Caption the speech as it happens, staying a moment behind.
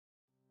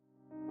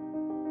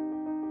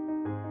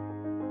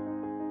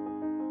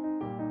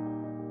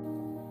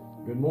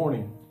Good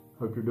morning.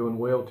 Hope you're doing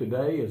well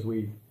today as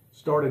we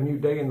start a new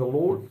day in the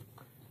Lord.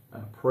 I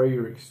pray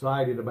you're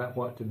excited about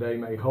what today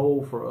may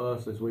hold for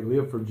us as we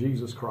live for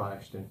Jesus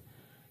Christ.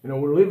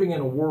 And we're living in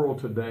a world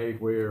today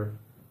where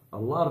a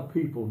lot of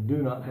people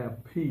do not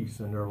have peace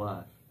in their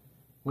life,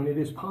 when it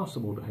is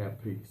possible to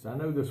have peace. I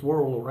know this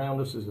world around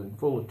us is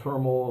full of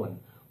turmoil and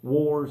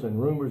wars and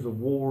rumors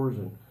of wars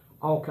and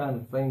all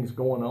kinds of things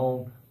going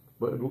on.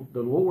 But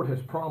the Lord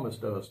has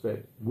promised us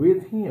that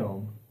with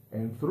Him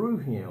and through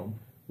Him,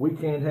 we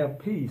can have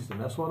peace.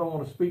 And that's what I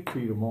want to speak to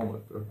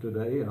you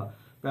today.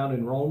 Found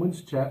in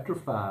Romans chapter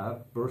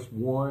 5, verse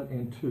 1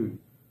 and 2.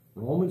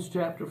 Romans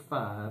chapter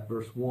 5,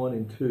 verse 1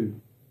 and 2.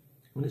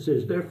 And it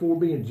says, "Therefore,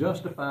 being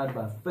justified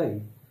by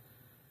faith,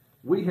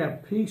 we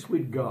have peace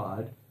with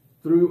God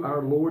through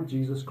our Lord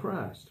Jesus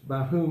Christ,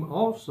 by whom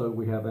also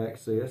we have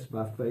access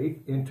by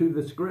faith into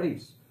this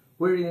grace,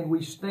 wherein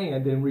we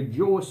stand and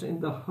rejoice in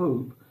the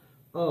hope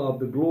of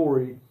the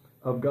glory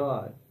of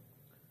God."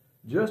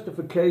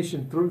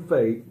 Justification through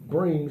faith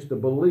brings the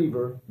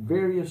believer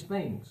various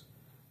things.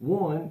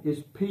 One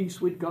is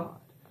peace with God.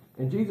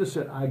 And Jesus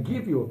said, "I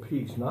give you a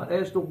peace, not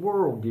as the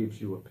world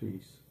gives you a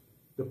peace."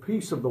 The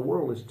peace of the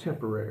world is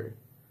temporary.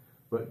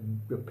 But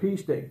the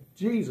peace that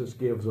Jesus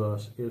gives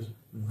us is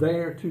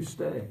there to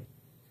stay.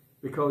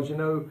 Because,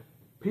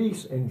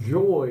 peace and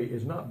joy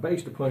is not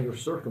based upon your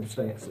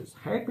circumstances.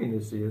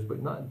 Happiness is,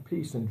 but not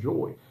peace and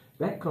joy.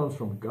 That comes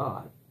from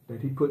God,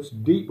 that He puts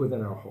deep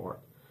within our heart.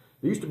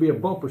 There used to be a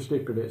bumper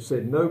sticker that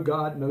said, "No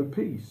God, no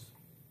peace."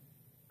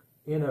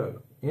 N-O,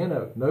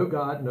 N-O, no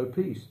God, no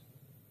peace.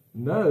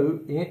 No,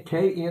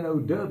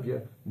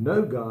 K-N-O-W,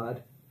 no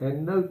God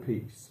and no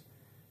peace.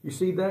 You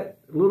see, that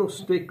little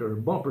sticker,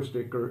 bumper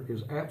sticker,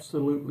 is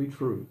absolutely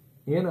true.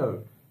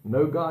 N-O,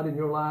 no God in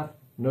your life,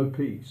 no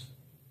peace.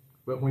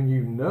 But when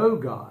you know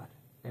God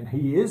and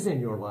He is in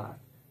your life,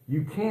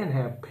 you can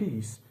have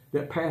peace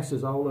that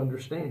passes all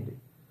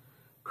understanding.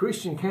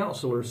 Christian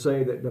counselors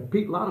say that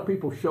a lot of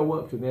people show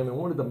up to them, and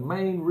one of the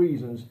main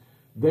reasons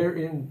they're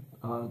in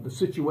the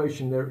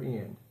situation they're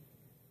in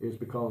is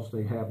because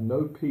they have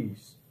no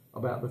peace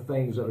about the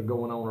things that are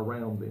going on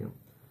around them.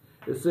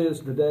 It says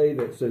today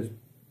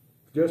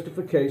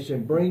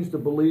justification brings the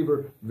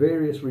believer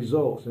various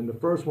results, and the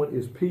first one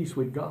is peace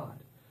with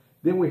God.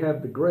 Then we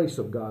have the grace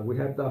of God. We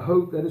have the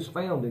hope that is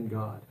found in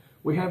God.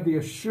 We have the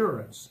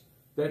assurance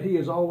that He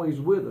is always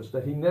with us,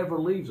 that He never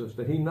leaves us,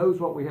 that He knows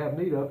what we have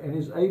need of and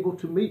is able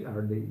to meet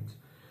our needs.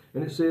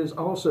 And it says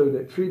also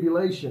that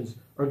tribulations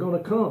are going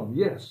to come,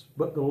 yes,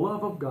 but the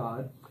love of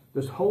God,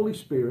 this Holy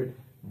Spirit,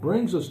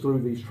 brings us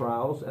through these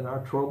trials and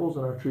our troubles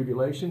and our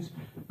tribulations.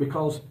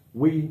 Because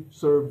we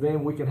serve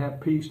them, we can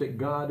have peace that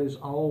God is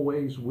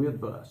always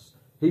with us.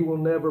 He will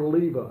never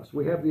leave us.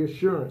 We have the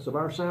assurance of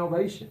our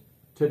salvation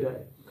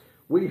today.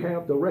 We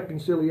have the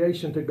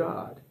reconciliation to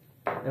God.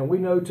 And we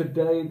know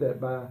today that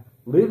by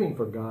living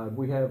for God,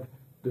 we have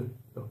the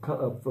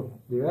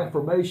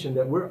affirmation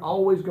that we're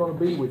always going to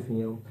be with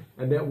Him,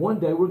 and that one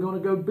day we're going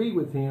to go be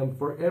with Him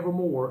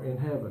forevermore in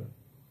heaven.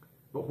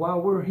 But while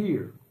we're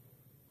here,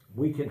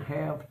 we can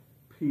have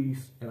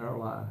peace in our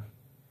life.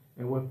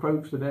 And with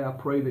folks today, I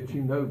pray that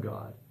you know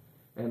God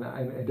and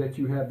that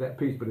you have that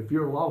peace. But if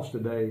you're lost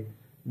today,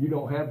 you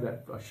don't have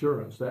that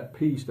assurance, that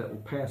peace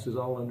that passes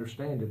all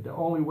understanding. The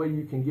only way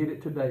you can get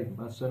it today,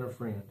 my sinner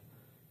friend,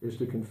 is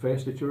to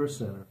confess that you're a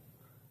sinner.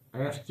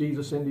 Ask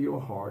Jesus into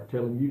your heart.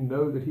 Tell Him you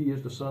know that He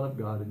is the Son of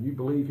God, and you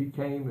believe He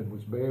came and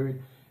was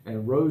buried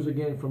and rose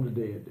again from the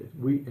dead.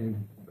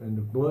 And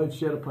the blood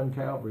shed upon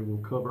Calvary will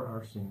cover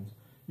our sins.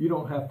 You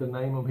don't have to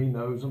name them. He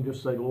knows them.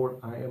 Just say, "Lord,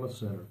 I am a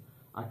sinner.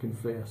 I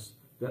confess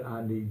that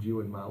I need You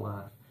in my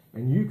life."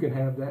 And you can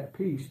have that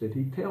peace that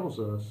He tells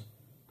us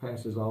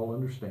passes all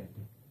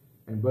understanding.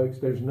 And folks,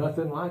 there's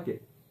nothing like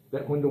it.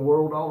 That when the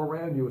world all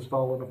around you is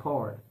falling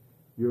apart,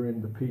 you're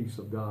in the peace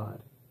of God.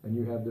 And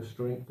you have the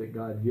strength that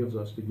God gives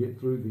us to get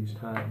through these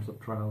times of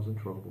trials and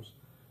troubles.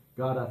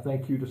 God, I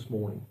thank You this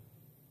morning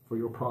for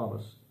Your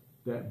promise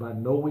that by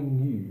knowing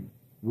You,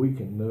 we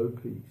can know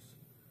peace.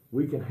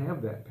 We can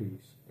have that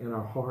peace in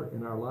our heart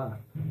and our life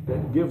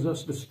that gives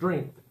us the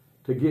strength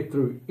to get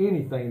through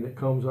anything that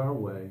comes our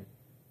way.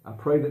 I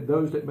pray that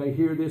those that may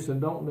hear this and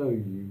don't know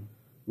You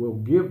will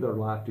give their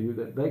life to You,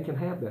 that they can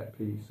have that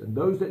peace. And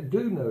those that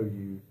do know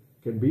You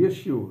can be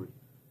assured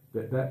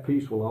that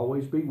peace will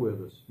always be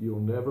with us. You'll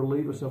never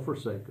leave us and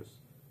forsake us,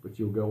 but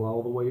You'll go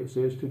all the way, it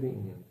says, to the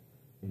end.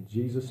 In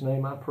Jesus'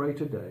 name I pray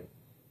today.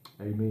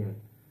 Amen.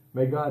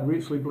 May God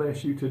richly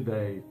bless you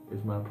today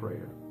is my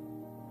prayer.